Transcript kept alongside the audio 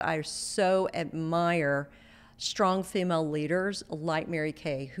I so admire strong female leaders like Mary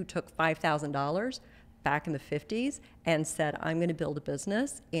Kay, who took $5,000 back in the 50s and said, I'm going to build a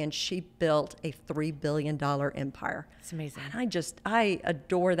business. And she built a $3 billion empire. It's amazing. And I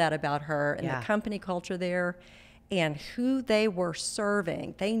adore that about her and the company culture there and who they were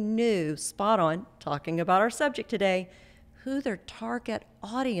serving. They knew, spot on, talking about our subject today, who their target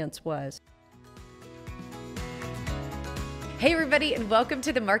audience was. Hey everybody, and welcome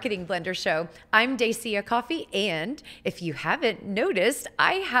to the Marketing Blender Show. I'm Dacia Coffee, and if you haven't noticed,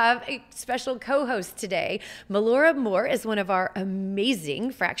 I have a special co-host today. Mellora Moore is one of our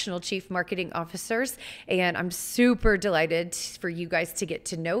amazing fractional chief marketing officers, and I'm super delighted for you guys to get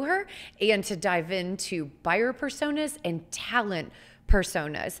to know her and to dive into buyer personas and talent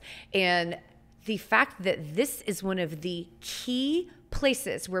personas. And the fact that this is one of the key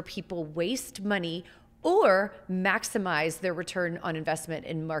places where people waste money or maximize their return on investment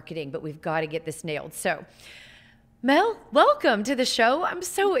in marketing, but we've got to get this nailed. So, Mel, welcome to the show. I'm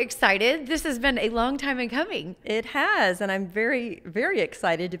so excited. This has been a long time in coming. It has, and I'm very, very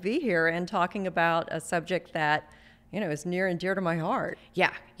excited to be here and talking about a subject that, is near and dear to my heart.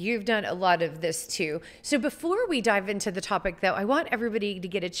 Yeah, you've done a lot of this too. So before we dive into the topic though, I want everybody to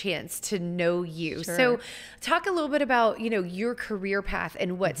get a chance to know you. Sure. So talk a little bit about, your career path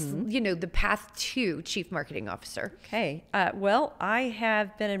and what's, the path to Chief Marketing Officer. Okay. Well, I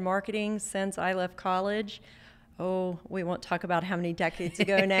have been in marketing since I left college. Oh, we won't talk about how many decades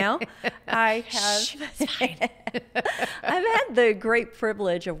ago now. I have. Shh, that's fine. I've had the great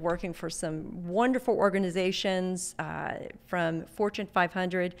privilege of working for some wonderful organizations, from Fortune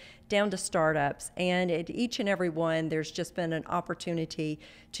 500 down to startups. And at each and every one, there's just been an opportunity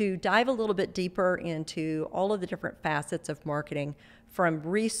to dive a little bit deeper into all of the different facets of marketing, from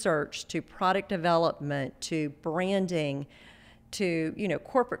research to product development to branding, to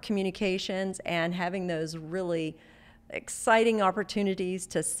corporate communications, and having those really exciting opportunities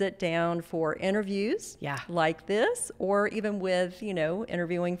to sit down for interviews like this, or even with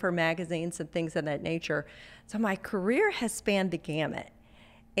interviewing for magazines and things of that nature. So my career has spanned the gamut,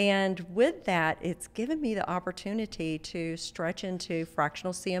 and with that, it's given me the opportunity to stretch into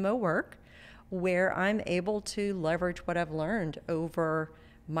fractional CMO work, where I'm able to leverage what I've learned over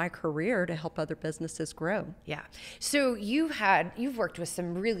my career to help other businesses grow. Yeah. So you've worked with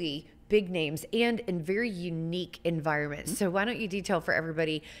some really big names and in very unique environments. So why don't you detail for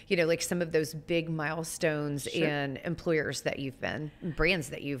everybody, like some of those big milestones and employers that you've been, brands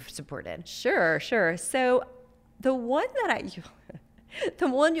that you've supported? Sure. So the one the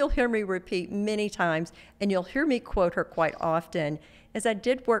one you'll hear me repeat many times, and you'll hear me quote her quite often, is I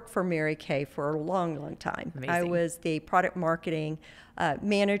did work for Mary Kay for a long, long time. Amazing. I was the product marketing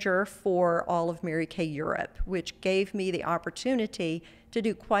manager for all of Mary Kay Europe, which gave me the opportunity to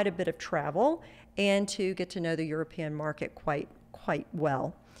do quite a bit of travel and to get to know the European market quite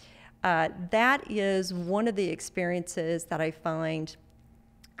well. That is one of the experiences that I find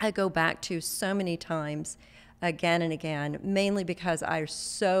I go back to so many times again and again, mainly because I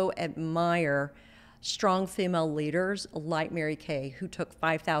so admire strong female leaders like Mary Kay, who took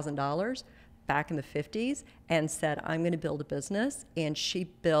 $5,000 back in the 50s and said, I'm going to build a business. And she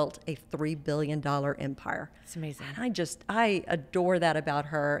built a $3 billion empire. It's amazing. And I adore that about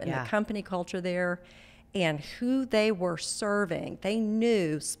her and the company culture there and who they were serving. They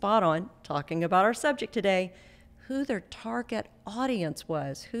knew, spot on, talking about our subject today, who their target audience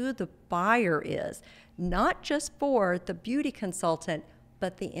was, who the buyer is, not just for the beauty consultant,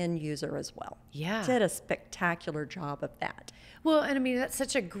 but the end user as well. Yeah. Did a spectacular job of that. Well, and I mean, that's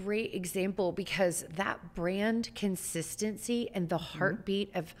such a great example, because that brand consistency and the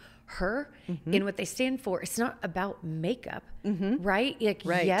heartbeat of her in what they stand for, it's not about makeup, right? Like,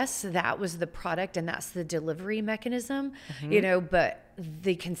 yes, that was the product and that's the delivery mechanism, but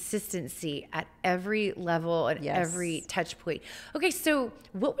the consistency at every level and every touch point. Okay, so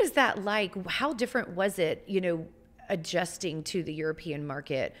what was that like? How different was it, adjusting to the European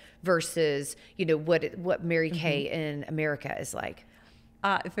market versus, what Mary Kay in America is like?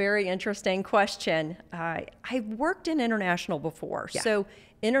 Very interesting question. I've worked in international before. Yeah. So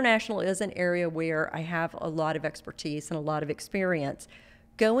international is an area where I have a lot of expertise and a lot of experience.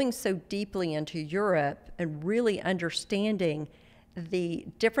 Going so deeply into Europe and really understanding the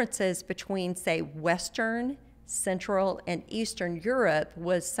differences between, say, Western Central and Eastern Europe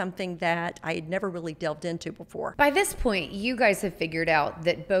was something that I had never really delved into before. By this point, you guys have figured out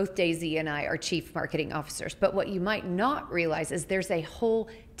that both Daisy and I are chief marketing officers, but what you might not realize is there's a whole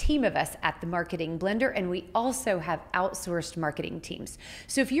team of us at the Marketing Blender, and we also have outsourced marketing teams.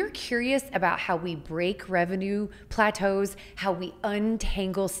 So if you're curious about how we break revenue plateaus, how we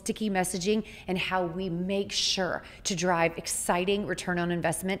untangle sticky messaging, and how we make sure to drive exciting return on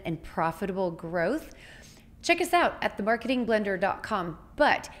investment and profitable growth, check us out at themarketingblender.com.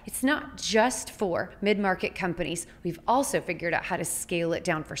 But it's not just for mid-market companies. We've also figured out how to scale it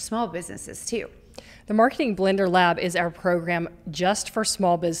down for small businesses too. The Marketing Blender Lab is our program just for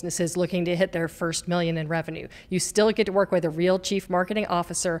small businesses looking to hit their first $1 million in revenue. You still get to work with a real chief marketing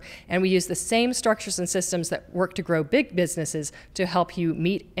officer, and we use the same structures and systems that work to grow big businesses to help you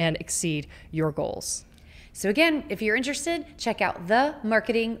meet and exceed your goals. So again, if you're interested, check out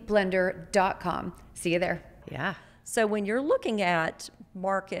themarketingblender.com. See you there. Yeah. So when you're looking at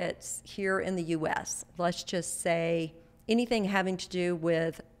markets here in the US, let's just say anything having to do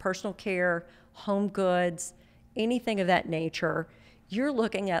with personal care, home goods, anything of that nature, you're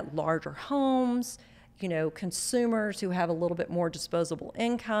looking at larger homes, consumers who have a little bit more disposable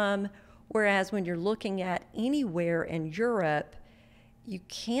income. Whereas when you're looking at anywhere in Europe, you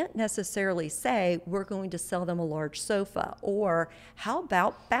can't necessarily say we're going to sell them a large sofa, or how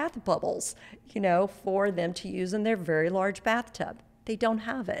about bath bubbles, for them to use in their very large bathtub. They don't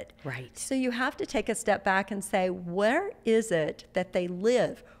have it. Right. So you have to take a step back and say, where is it that they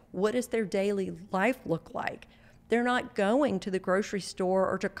live? What does their daily life look like? They're not going to the grocery store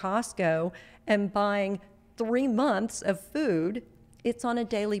or to Costco and buying 3 months of food. It's on a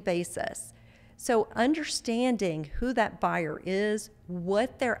daily basis. So understanding who that buyer is,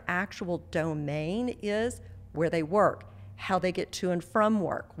 what their actual domain is, where they work, how they get to and from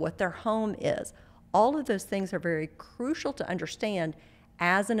work, what their home is, all of those things are very crucial to understand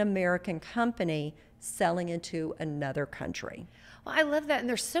as an American company selling into another country. Well, I love that. And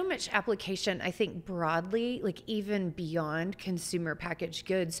there's so much application, I think, broadly, like even beyond consumer packaged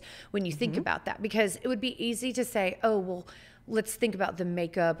goods when you think about that, because it would be easy to say, oh, well, let's think about the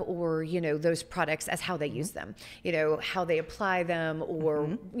makeup or, those products as how they use them, how they apply them,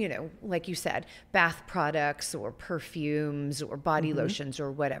 or, like you said, bath products or perfumes or body lotions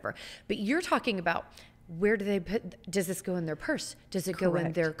or whatever. But you're talking about, where do they put, does this go in their purse? Does it go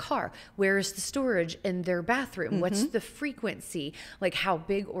in their car? Where is the storage in their bathroom? What's the frequency? Like how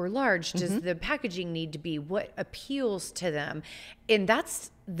big or large does the packaging need to be? What appeals to them? And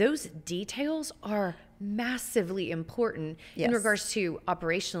those details are massively important in regards to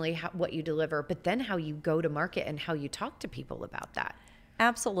operationally what you deliver, but then how you go to market and how you talk to people about that.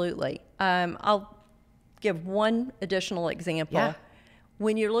 Absolutely. I'll give one additional example. Yeah.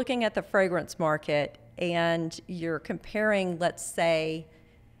 When you're looking at the fragrance market and you're comparing, let's say,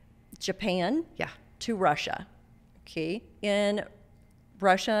 Japan to Russia. Okay. In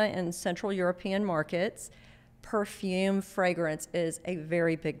Russia and Central European markets, perfume fragrance is a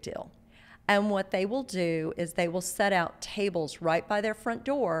very big deal. And what they will do is they will set out tables right by their front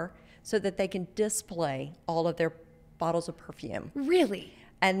door so that they can display all of their bottles of perfume. Really?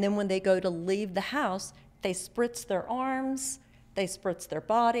 And then when they go to leave the house, they spritz their arms, they spritz their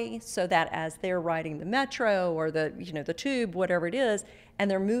body, so that as they're riding the metro or the tube, whatever it is,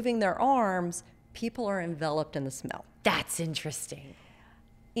 and they're moving their arms, people are enveloped in the smell. That's interesting.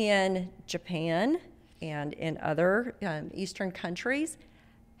 In Japan and in other Eastern countries,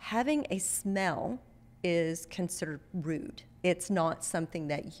 having a smell is considered rude. It's not something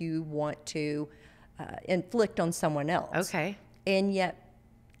that you want to inflict on someone else. Okay. And yet,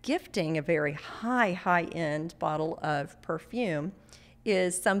 gifting a very high-end bottle of perfume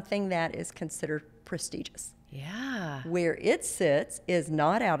is something that is considered prestigious. Yeah. Where it sits is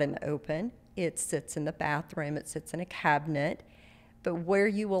not out in the open. It sits in the bathroom. It sits in a cabinet. But where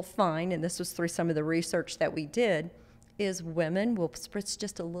you will find, and this was through some of the research that we did, is women will spritz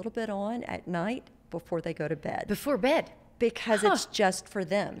just a little bit on at night before they go to bed. Before bed? Because it's just for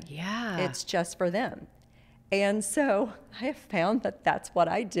them. Yeah. It's just for them. And so I have found that that's what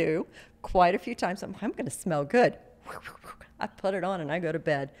I do quite a few times. I'm going to smell good. I put it on and I go to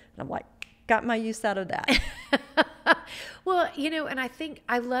bed. And I'm like, got my use out of that. Well, and I think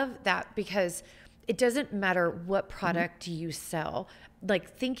I love that because it doesn't matter what product you sell,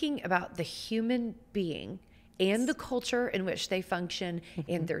 like thinking about the human being and the culture in which they function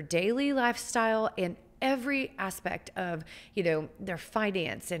and their daily lifestyle and every aspect of, their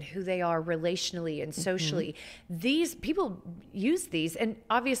finance and who they are relationally and socially. These people use these, and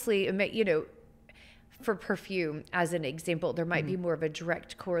obviously, for perfume, as an example, there might be more of a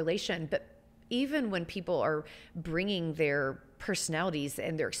direct correlation, but even when people are bringing their personalities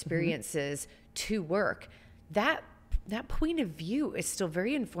and their experiences to work, that point of view is still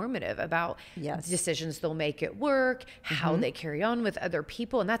very informative about decisions they'll make at work, how they carry on with other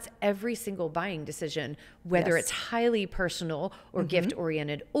people. And that's every single buying decision, whether it's highly personal or gift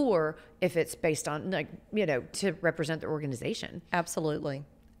oriented, or if it's based on, like, you know, to represent the organization. Absolutely.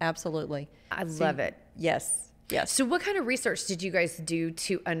 Absolutely. I love it. Yes. Yes. So what kind of research did you guys do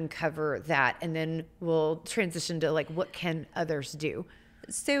to uncover that? And then we'll transition to, like, what can others do?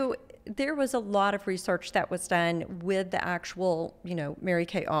 So there was a lot of research that was done with the actual, you know, Mary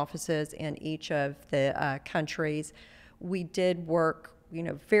Kay offices in each of the countries. We did work, you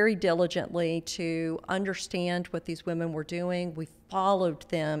know, very diligently to understand what these women were doing. We followed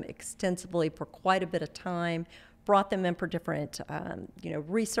them extensively for quite a bit of time, brought them in for different, you know,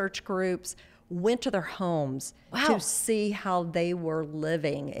 research groups, went to their homes to see how they were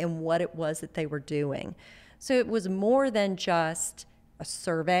living and what it was that they were doing. So it was more than just a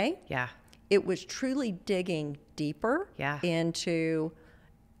survey. Yeah. It was truly digging deeper into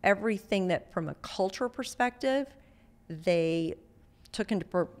everything that, from a culture perspective, they took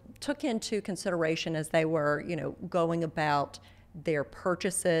into consideration as they were, you know, going about their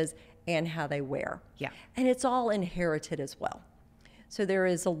purchases and how they wear. Yeah. And it's all inherited as well. So there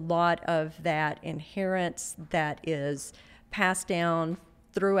is a lot of that inherence that is passed down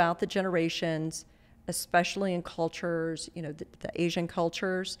throughout the generations, especially in cultures, you know, the Asian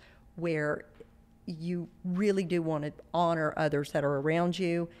cultures, where you really do want to honor others that are around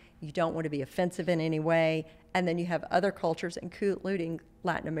you. You don't want to be offensive in any way. And then you have other cultures, including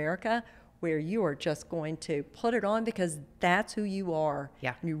Latin America, where you are just going to put it on because that's who you are.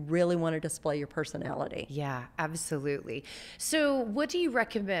 Yeah. And you really want to display your personality. Yeah, absolutely. So what do you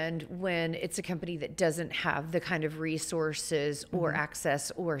recommend when it's a company that doesn't have the kind of resources or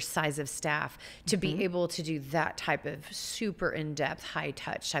access or size of staff to be able to do that type of super in-depth,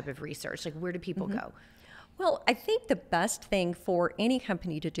 high-touch type of research? Like, where do people go? Well, I think the best thing for any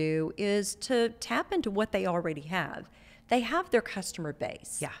company to do is to tap into what they already have. They have their customer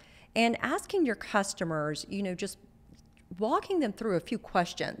base. Yeah. And asking your customers, you know, just walking them through a few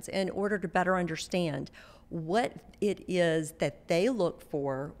questions in order to better understand what it is that they look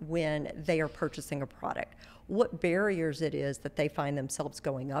for when they are purchasing a product, what barriers it is that they find themselves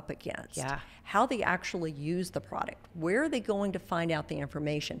going up against, how they actually use the product, where are they going to find out the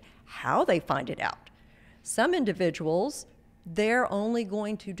information, how they find it out. Some individuals, they're only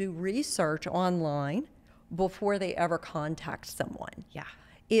going to do research online before they ever contact someone. Yeah.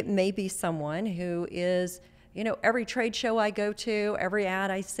 It may be someone who is, you know, every trade show I go to, every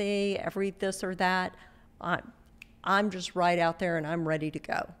ad I see, every this or that, I'm just right out there and I'm ready to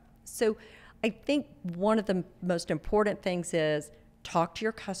go. So I think one of the most important things is talk to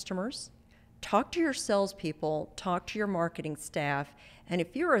your customers, talk to your salespeople, talk to your marketing staff. And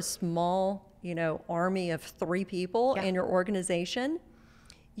if you're a small, you know, army of 3 people in your organization,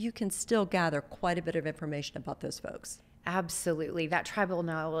 you can still gather quite a bit of information about those folks. Absolutely. That tribal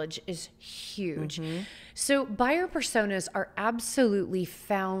knowledge is huge. So buyer personas are absolutely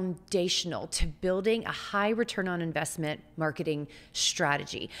foundational to building a high return on investment marketing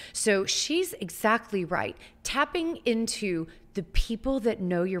strategy. So she's exactly right. Tapping into the people that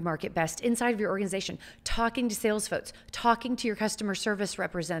know your market best inside of your organization, talking to sales folks, talking to your customer service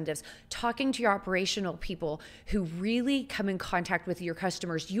representatives, talking to your operational people who really come in contact with your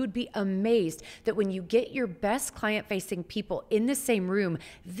customers. You would be amazed that when you get your best client-facing people in the same room,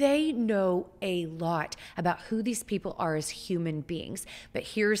 they know a lot about who these people are as human beings. But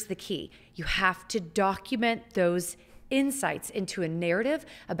here's the key. You have to document those insights into a narrative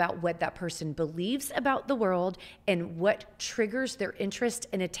about what that person believes about the world and what triggers their interest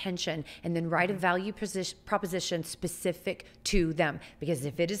and attention, and then write a value proposition specific to them. Because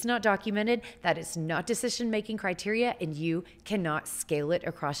if it is not documented, that is not decision-making criteria, and you cannot scale it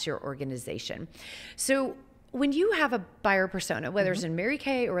across your organization. So when you have a buyer persona, whether it's in Mary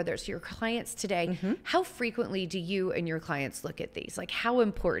Kay or whether it's your clients today, how frequently do you and your clients look at these? Like, how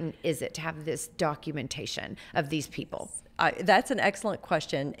important is it to have this documentation of these people? That's an excellent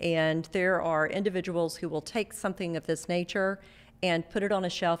question. And there are individuals who will take something of this nature and put it on a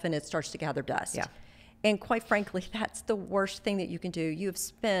shelf and it starts to gather dust. Yeah. And quite frankly, that's the worst thing that you can do. You've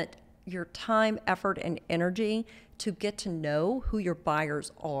spent your time, effort, and energy to get to know who your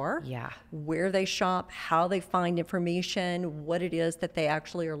buyers are, where they shop, how they find information, what it is that they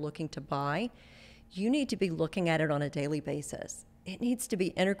actually are looking to buy. You need to be looking at it on a daily basis. It needs to be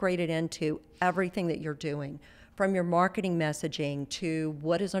integrated into everything that you're doing, from your marketing messaging to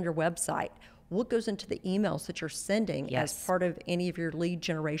what is on your website, what goes into the emails that you're sending Yes. as part of any of your lead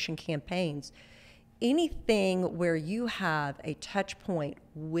generation campaigns. Anything where you have a touch point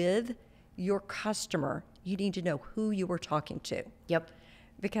with your customer, you need to know who you were talking to. Yep.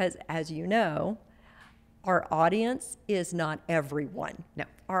 Because as you know, our audience is not everyone. No.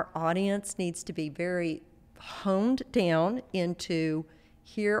 Our audience needs to be very honed down into,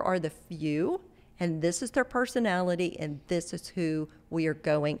 here are the few, and this is their personality, and this is who we are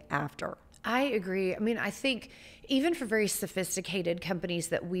going after. I agree. I mean, I think even for very sophisticated companies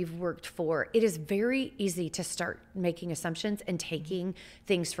that we've worked for, it is very easy to start making assumptions and taking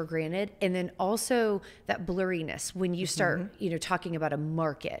things for granted. And then also that blurriness when you start, talking about a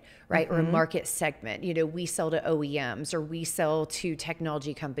market, right? Or a market segment. We sell to OEMs, or we sell to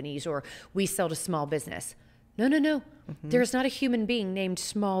technology companies, or we sell to small business. No. There's not a human being named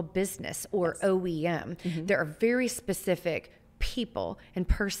small business or OEM. There are very specific people and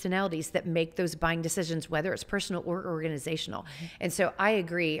personalities that make those buying decisions, whether it's personal or organizational. And so I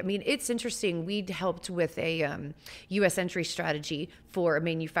agree. I mean, it's interesting. We'd helped with a U.S. entry strategy for a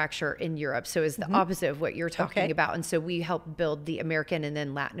manufacturer in Europe. So it's the opposite of what you're talking about. And so we helped build the American and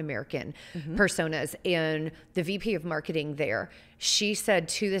then Latin American personas. And the VP of marketing there, she said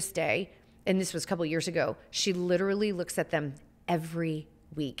to this day, and this was a couple of years ago, she literally looks at them every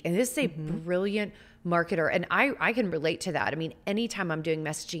week. And this is a brilliant marketer. And I can relate to that. I mean, anytime I'm doing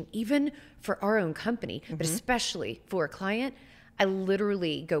messaging, even for our own company, but especially for a client, I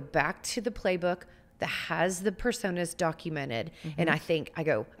literally go back to the playbook that has the personas documented. And I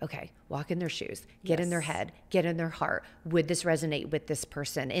go, okay, walk in their shoes, get in their head, get in their heart. Would this resonate with this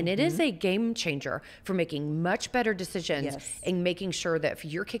person? And it is a game changer for making much better decisions and making sure that if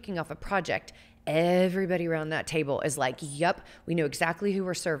you're kicking off a project, everybody around that table is like, yep, we know exactly who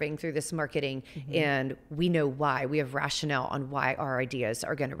we're serving through this marketing, and we know why. We have rationale on why our ideas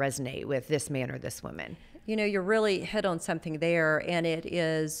are going to resonate with this man or this woman. You're really hit on something there, and it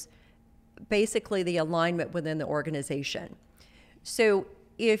is basically the alignment within the organization. So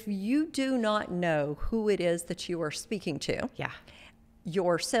if you do not know who it is that you are speaking to,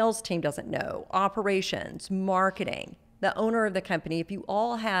 your sales team doesn't know, operations, marketing, the owner of the company, if you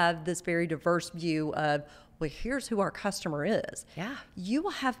all have this very diverse view of, well, here's who our customer is, you will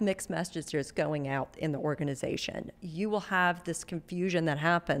have mixed messages going out in the organization. You will have this confusion that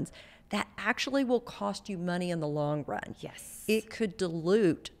happens that actually will cost you money in the long run. It could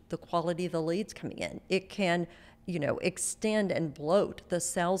dilute the quality of the leads coming in. It can, extend and bloat the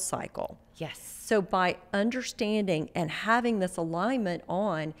sales cycle. So by understanding and having this alignment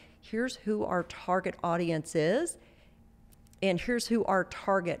on, here's who our target audience is, and here's who our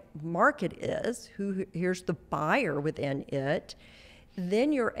target market is, here's the buyer within it,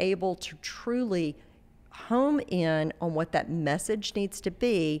 then you're able to truly home in on what that message needs to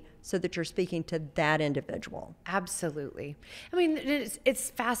be so that you're speaking to that individual. Absolutely. I mean, it's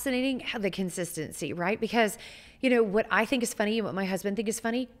fascinating how the consistency, right? Because, what I think is funny and what my husband think is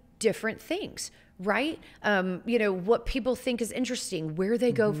funny, different things, right? What people think is interesting, where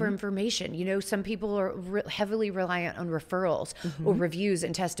they go for information. Some people are heavily reliant on referrals or reviews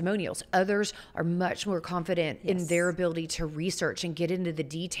and testimonials. Others are much more confident in their ability to research and get into the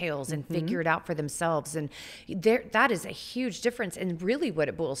details and figure it out for themselves. And that is a huge difference. And really what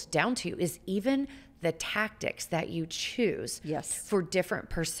it boils down to is even the tactics that you choose for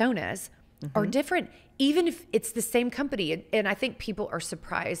different personas are different, even if it's the same company. And I think people are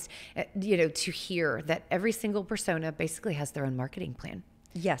surprised, to hear that every single persona basically has their own marketing plan.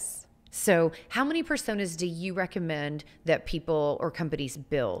 So how many personas do you recommend that people or companies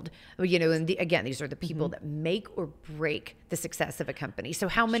build? And again, these are the people that make or break the success of a company. So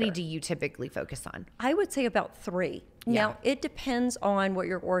how many do you typically focus on? I would say about 3. Now, it depends on what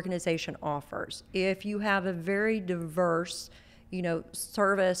your organization offers. If you have a very diverse,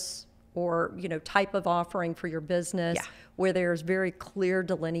 service or type of offering for your business where there's very clear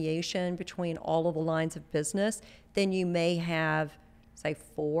delineation between all of the lines of business, then you may have, say,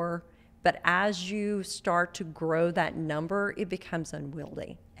 4. But as you start to grow that number, it becomes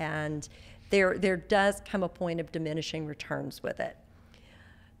unwieldy. And there does come a point of diminishing returns with it.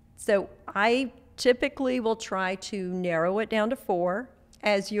 So I typically will try to narrow it down to 4.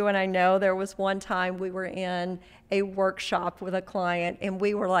 As you and I know, there was one time we were in a workshop with a client and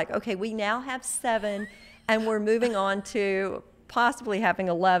we were like, okay, we now have 7 and we're moving on to possibly having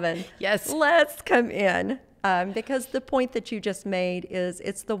 11. Let's come in. Because the point that you just made is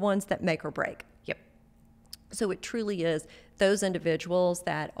it's the ones that make or break. So it truly is those individuals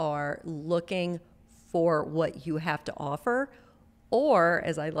that are looking for what you have to offer, or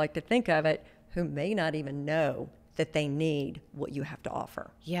as I like to think of it, who may not even know that they need what you have to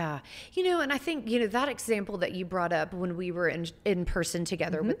offer. Yeah. And I think, that example that you brought up when we were in person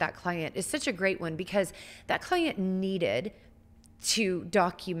together with that client is such a great one, because that client needed to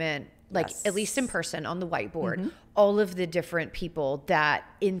document, at least in person on the whiteboard, all of the different people that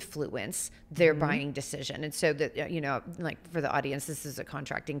influence their buying decision. And so that, for the audience, this is a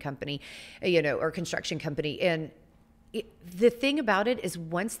contracting company, or construction company. And the thing about it is,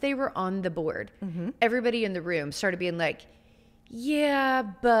 once they were on the board, everybody in the room started being like, yeah,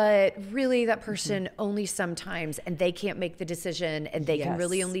 but really that person only sometimes, and they can't make the decision, and they can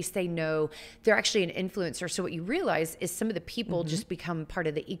really only say no. They're actually an influencer. So what you realize is some of the people just become part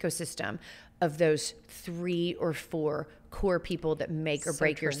of the ecosystem of those 3 or 4 core people that make or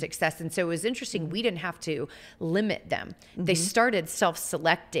break your success. And so it was interesting. We didn't have to limit them. They started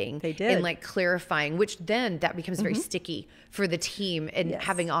self-selecting and clarifying, which then that becomes very sticky for the team, and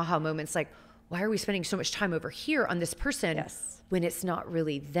having aha moments like, why are we spending so much time over here on this person when it's not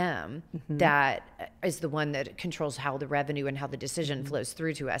really them that is the one that controls how the revenue and how the decision flows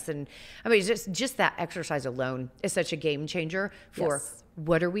through to us? And I mean, just that exercise alone is such a game changer for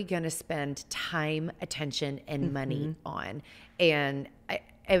what are we going to spend time, attention, and money on? And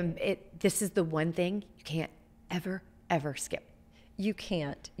this is the one thing you can't ever skip. You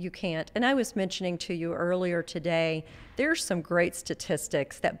can't. And I was mentioning to you earlier today, there's some great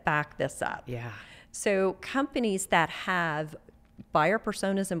statistics that back this up. Yeah. So companies that have buyer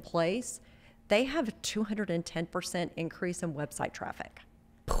personas in place, they have a 210% increase in website traffic.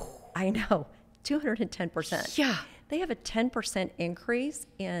 I know, 210%. Yeah. They have a 10% increase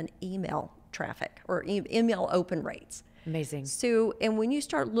in email traffic or email open rates. Amazing. So, and when you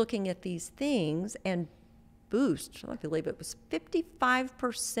start looking at these things and boost, I believe it was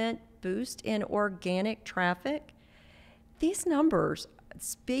 55% boost in organic traffic, these numbers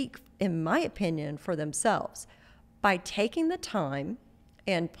speak, in my opinion, for themselves. By taking the time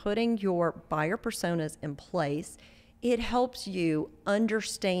and putting your buyer personas in place, it helps you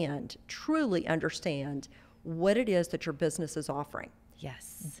understand, truly understand, what it is that your business is offering.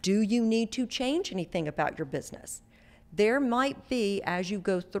 Yes. Do you need to change anything about your business? There might be, as you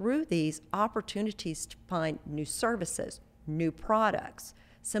go through these, opportunities to find new services, new products,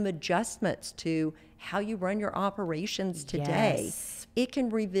 some adjustments to how you run your operations today. Yes. It can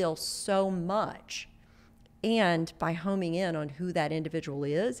reveal so much. And by homing in on who that individual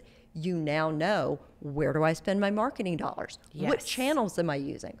is, you now know, where do I spend my marketing dollars? Yes. What channels am I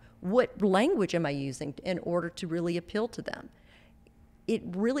using? What language am I using in order to really appeal to them? It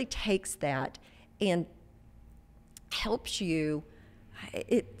really takes that and helps you,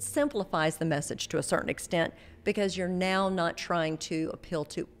 it simplifies the message to a certain extent, because you're now not trying to appeal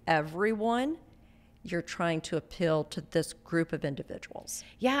to everyone. You're trying to appeal to this group of individuals.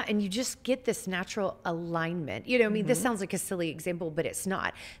 Yeah, and you just get this natural alignment. I mean, this sounds like a silly example, but it's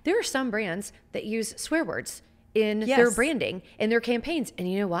not. There are some brands that use swear words in their branding and their campaigns. And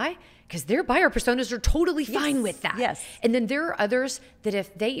you know why? Because their buyer personas are totally fine with that. Yes. And then there are others that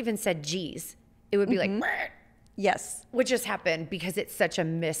if they even said G's, it would be like, Yes. What just happened, because it's such a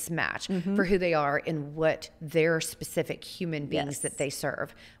mismatch for who they are and what their specific human beings that they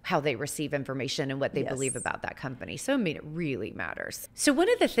serve, how they receive information and what they believe about that company. So I mean, it really matters. So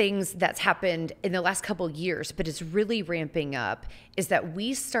one of the things that's happened in the last couple of years, but is really ramping up, is that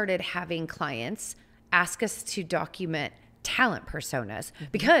we started having clients ask us to document talent personas,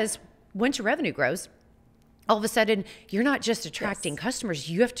 because once your revenue grows, all of a sudden, you're not just attracting customers,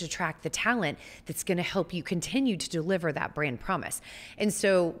 you have to attract the talent that's going to help you continue to deliver that brand promise. And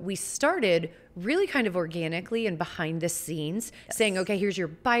so we started really kind of organically and behind the scenes saying, okay, here's your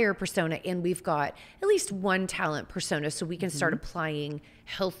buyer persona, and we've got at least one talent persona, so we can start applying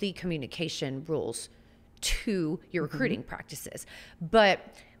healthy communication rules to your recruiting practices.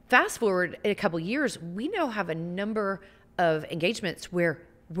 But fast forward a couple years, we now have a number of engagements where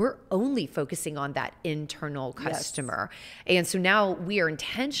we're only focusing on that internal customer. And so now we are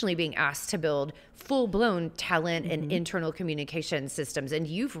intentionally being asked to build full-blown talent and internal communication systems. And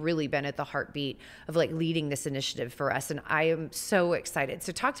you've really been at the heartbeat of like leading this initiative for us. And I am so excited.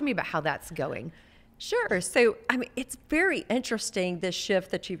 So talk to me about how that's going. Sure. So, I mean, it's very interesting, this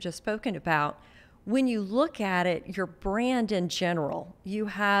shift that you've just spoken about. When you look at it, your brand in general, you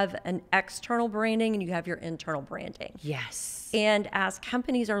have an external branding and you have your internal branding. Yes. And as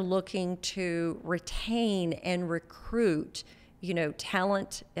companies are looking to retain and recruit,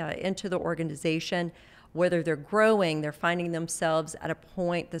 talent into the organization, whether they're growing, they're finding themselves at a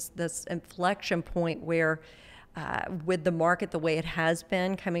point, this inflection point where with the market the way it has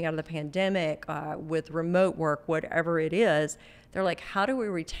been coming out of the pandemic, with remote work, whatever it is, they're like, how do we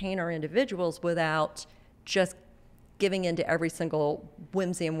retain our individuals without just giving into every single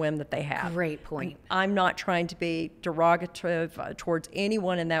whimsy and whim that they have. Great point. I'm not trying to be derogative towards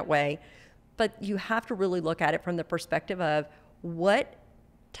anyone in that way, but you have to really look at it from the perspective of what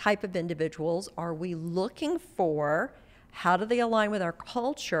type of individuals are we looking for? How do they align with our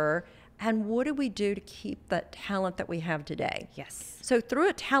culture? And what do we do to keep the talent that we have today? Yes. So through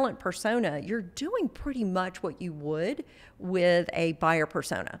a talent persona, you're doing pretty much what you would with a buyer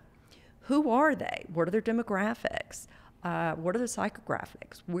persona. Who are they? What are their demographics? What are the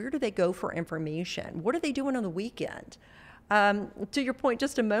psychographics? Where do they go for information? What are they doing on the weekend? To your point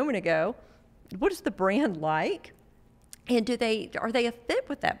just a moment ago, what is the brand like? And are they a fit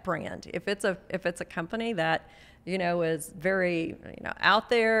with that brand? If it's a company that is very out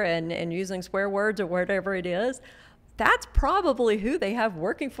there and using swear words or whatever it is, that's probably who they have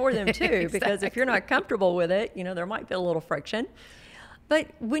working for them too. Exactly. Because if you're not comfortable with it, there might be a little friction. But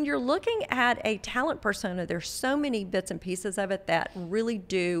when you're looking at a talent persona, there's so many bits and pieces of it that really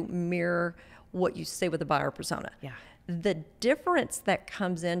do mirror what you see with the buyer persona. Yeah. The difference that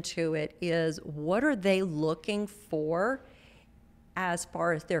comes into it is, what are they looking for as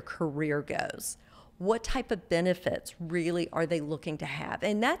far as their career goes? What type of benefits really are they looking to have?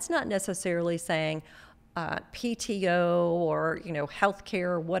 And that's not necessarily saying PTO or healthcare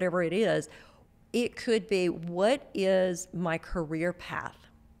or whatever it is. It could be, what is my career path?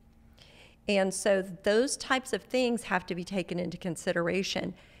 And so those types of things have to be taken into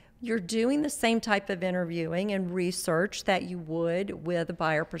consideration. You're doing the same type of interviewing and research that you would with a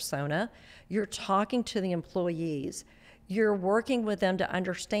buyer persona. You're talking to the employees. You're working with them to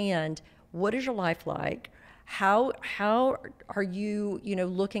understand, what is your life like? How are you,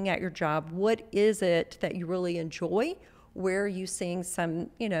 looking at your job? What is it that you really enjoy? Where are you seeing some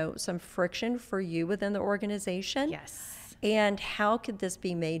friction for you within the organization? Yes. And how could this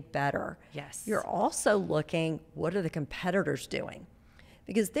be made better? Yes. You're also looking, what are the competitors doing?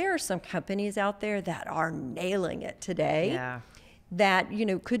 Because there are some companies out there that are nailing it today. Yeah. That,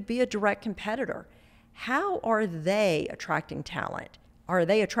 could be a direct competitor. How are they attracting talent? Are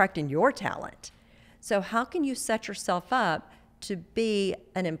they attracting your talent? So how can you set yourself up to be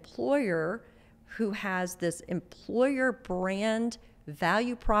an employer who has this employer brand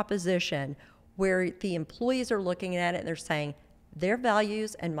value proposition where the employees are looking at it and they're saying, their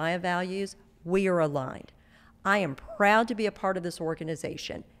values and my values, we are aligned. I am proud to be a part of this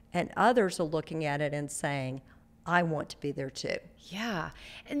organization. And others are looking at it and saying, I want to be there too. Yeah.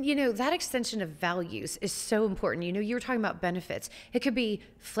 And that extension of values is so important. You were talking about benefits. It could be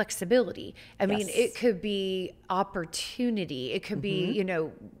flexibility. I mean, it could be opportunity. It could be,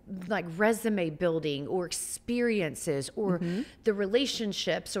 like resume building or experiences or the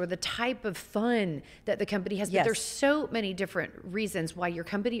relationships or the type of fun that the company has. But there's so many different reasons why your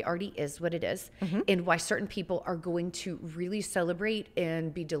company already is what it is and why certain people are going to really celebrate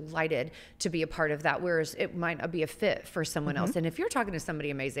and be delighted to be a part of that, whereas it might not be a fit for someone else. And if you're talking to somebody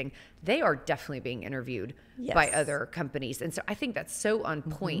amazing, they are definitely being interviewed by other companies. And so I think that's so on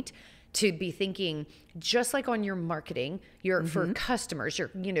point to be thinking, just like on your marketing, for customers,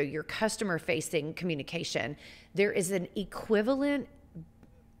 your customer facing communication, there is an equivalent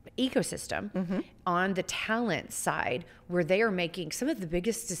ecosystem on the talent side where they are making some of the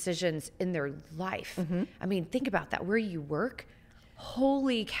biggest decisions in their life. I mean, think about that, where you work.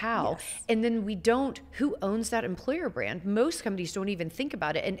 Holy cow. Yes. And then who owns that employer brand? Most companies don't even think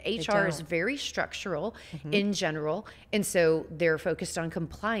about it. And HR is very structural in general. And so they're focused on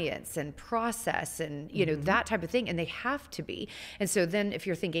compliance and process and, that type of thing. And they have to be. And so then if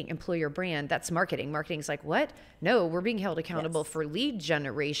you're thinking employer brand, that's marketing. Marketing's like, what? No, we're being held accountable for lead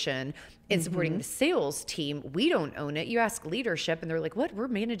generation and supporting the sales team. We don't own it. You ask leadership and they're like, what? We're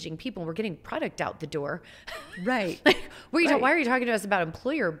managing people. We're getting product out the door. Right. Why are you talking to us about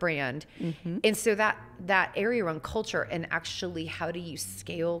employer brand? And so that area around culture and actually how do you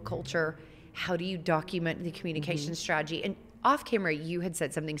scale culture? How do you document the communication strategy? And off camera, you had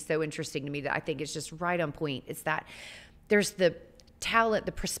said something so interesting to me that I think is just right on point. It's that there's the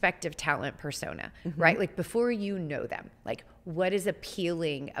prospective talent persona, right? Like before you know them, like what is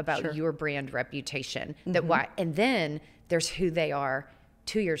appealing about your brand reputation and then there's who they are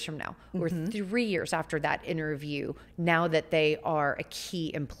 2 years from now or 3 years after that interview, now that they are a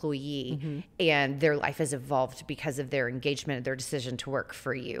key employee and their life has evolved because of their engagement and their decision to work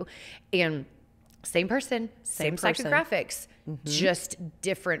for you. And same person, same psychographics, just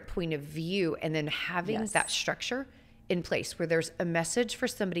different point of view. And then having that structure in place where there's a message for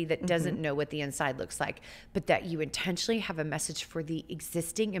somebody that doesn't know what the inside looks like, but that you intentionally have a message for the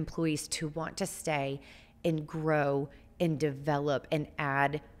existing employees to want to stay and grow and develop and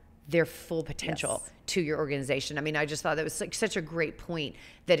add their full potential to your organization. I mean, I just thought that was like such a great point,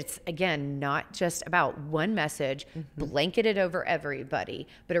 that it's, again, not just about one message blanketed over everybody,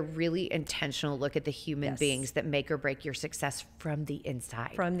 but a really intentional look at the human beings that make or break your success from the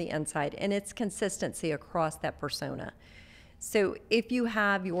inside. From the inside. And it's consistency across that persona. So if you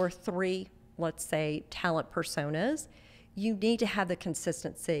have your 3, let's say, talent personas, you need to have the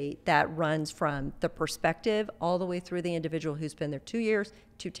consistency that runs from the perspective all the way through the individual who's been there 2 years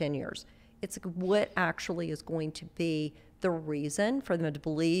to 10 years. It's like what actually is going to be the reason for them to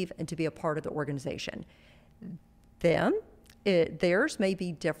believe and to be a part of the organization. Theirs may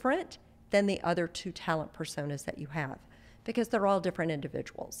be different than the other 2 talent personas that you have, because they're all different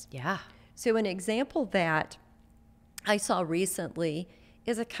individuals. Yeah. So an example that I saw recently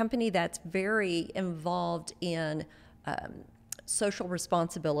is a company that's very involved in social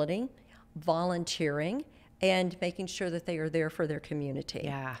responsibility, volunteering, and making sure that they are there for their community.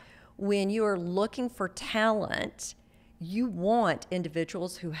 Yeah. When you are looking for talent, you want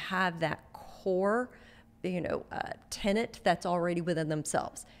individuals who have that core, tenet that's already within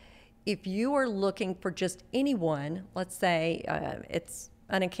themselves. If you are looking for just anyone, let's say it's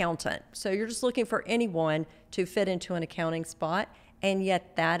an accountant, so you're just looking for anyone to fit into an accounting spot, and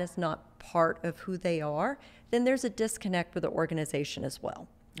yet that is not part of who they are, then there's a disconnect with the organization as well.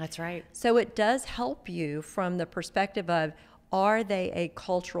 That's right. So it does help you from the perspective of, are they a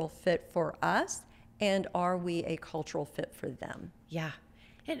cultural fit for us, and are we a cultural fit for them? Yeah.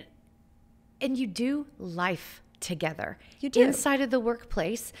 And you do life together. You do. Inside of the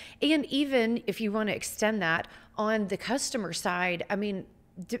workplace. And even if you want to extend that on the customer side, I mean,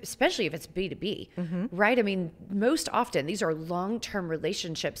 especially if it's B2B, right? I mean, most often these are long-term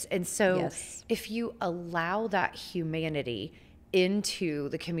relationships. And so if you allow that humanity into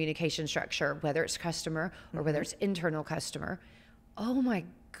the communication structure, whether it's customer or whether it's internal customer, oh my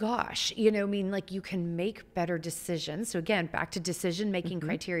gosh, I mean, like, you can make better decisions. So again, back to decision-making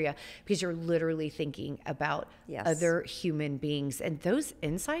criteria, because you're literally thinking about other human beings. And those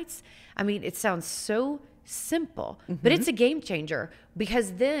insights, I mean, it sounds so simple, but it's a game changer,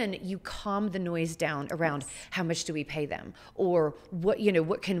 because then you calm the noise down around how much do we pay them, or what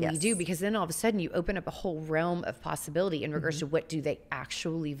can we do, because then all of a sudden you open up a whole realm of possibility in regards to what do they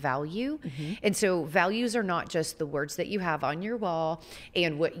actually value. And so values are not just the words that you have on your wall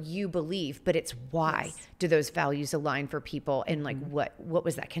and what you believe, but it's why do those values align for people, and like what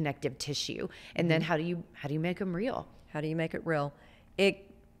was that connective tissue, and then how do you make them real? How do you make it real?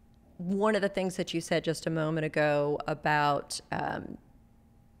 One of the things that you said just a moment ago about,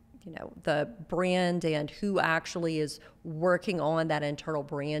 the brand and who actually is working on that internal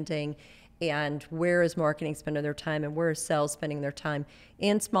branding, and where is marketing spending their time, and where is sales spending their time.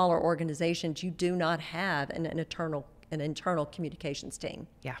 In smaller organizations, you do not have an internal communications team.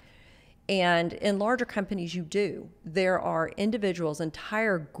 Yeah. And in larger companies, you do. There are individuals,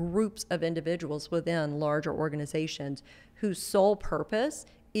 entire groups of individuals within larger organizations whose sole purpose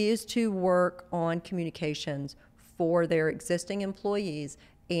is to work on communications for their existing employees,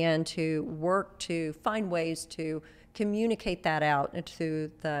 and to work to find ways to communicate that out into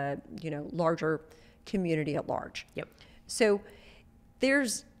the larger community at large. Yep. So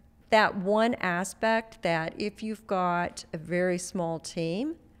there's that one aspect that if you've got a very small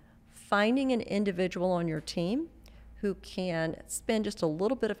team, finding an individual on your team who can spend just a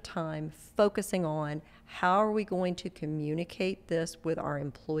little bit of time focusing on how are we going to communicate this with our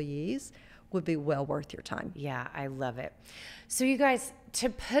employees would be well worth your time. Yeah, I love it. So you guys, to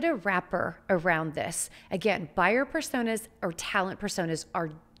put a wrapper around this, again, buyer personas or talent personas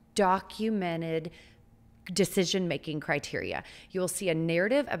are documented decision-making criteria. You'll see a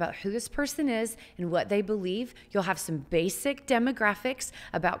narrative about who this person is and what they believe. You'll have some basic demographics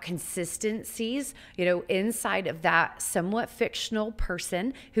about consistencies, inside of that somewhat fictional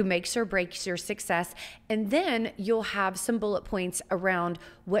person who makes or breaks your success. And then you'll have some bullet points around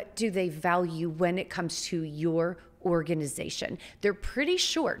what do they value when it comes to your organization. They're pretty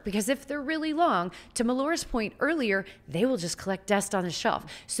short, because if they're really long, to Mellora's point earlier, they will just collect dust on the shelf.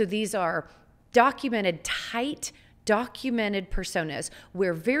 So these are documented, tight, documented personas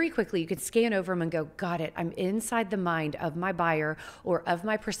where very quickly you can scan over them and go, got it, I'm inside the mind of my buyer or of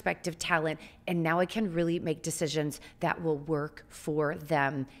my prospective talent, and now I can really make decisions that will work for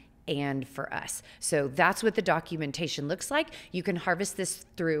them and for us. So that's what the documentation looks like. You can harvest this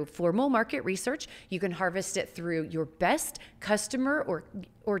through formal market research. You can harvest it through your best customer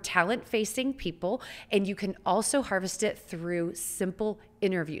or talent-facing people, and you can also harvest it through simple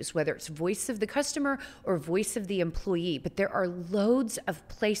interviews, whether it's voice of the customer or voice of the employee. But there are loads of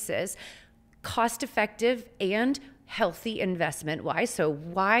places, cost-effective and healthy investment. Why? So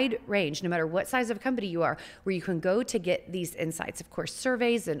wide range, no matter what size of company you are, where you can go to get these insights. Of course,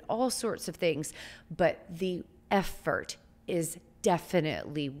 surveys and all sorts of things, but the effort is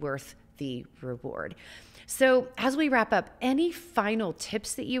definitely worth the reward. So as we wrap up, any final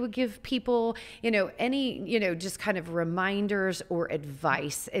tips that you would give people, any, just kind of reminders or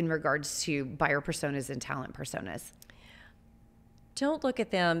advice in regards to buyer personas and talent personas? Don't look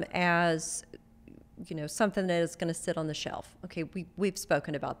at them as, something that is going to sit on the shelf. Okay, we've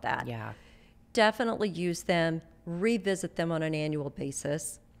spoken about that. Yeah. Definitely use them, revisit them on an annual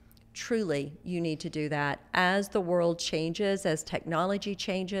basis. Truly, you need to do that. As the world changes, as technology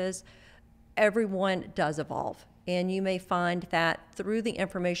changes, everyone does evolve. And you may find that through the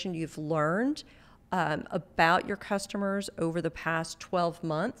information you've learned about your customers over the past 12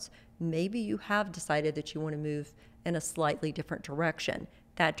 months, maybe you have decided that you want to move in a slightly different direction.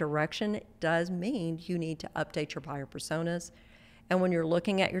 That direction does mean you need to update your buyer personas. And when you're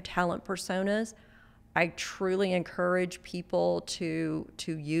looking at your talent personas, I truly encourage people to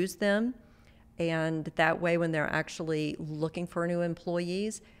use them. And that way, when they're actually looking for new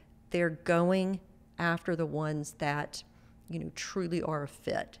employees, they're going after the ones that, truly are a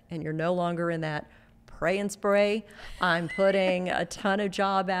fit. And you're no longer in that pray and spray. I'm putting a ton of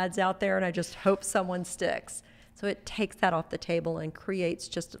job ads out there and I just hope someone sticks. So it takes that off the table and creates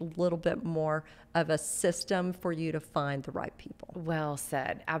just a little bit more of a system for you to find the right people. Well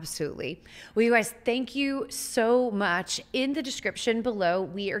said. Absolutely. Well, you guys, thank you so much. In the description below,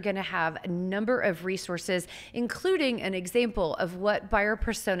 we are going to have a number of resources, including an example of what buyer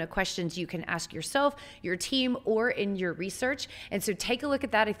persona questions you can ask yourself, your team, or in your research. And so take a look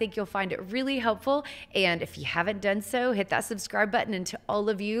at that. I think you'll find it really helpful. And if you haven't done so, hit that subscribe button. And to all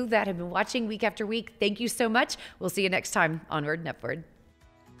of you that have been watching week after week, thank you so much. We'll see you next time. Onward and upward.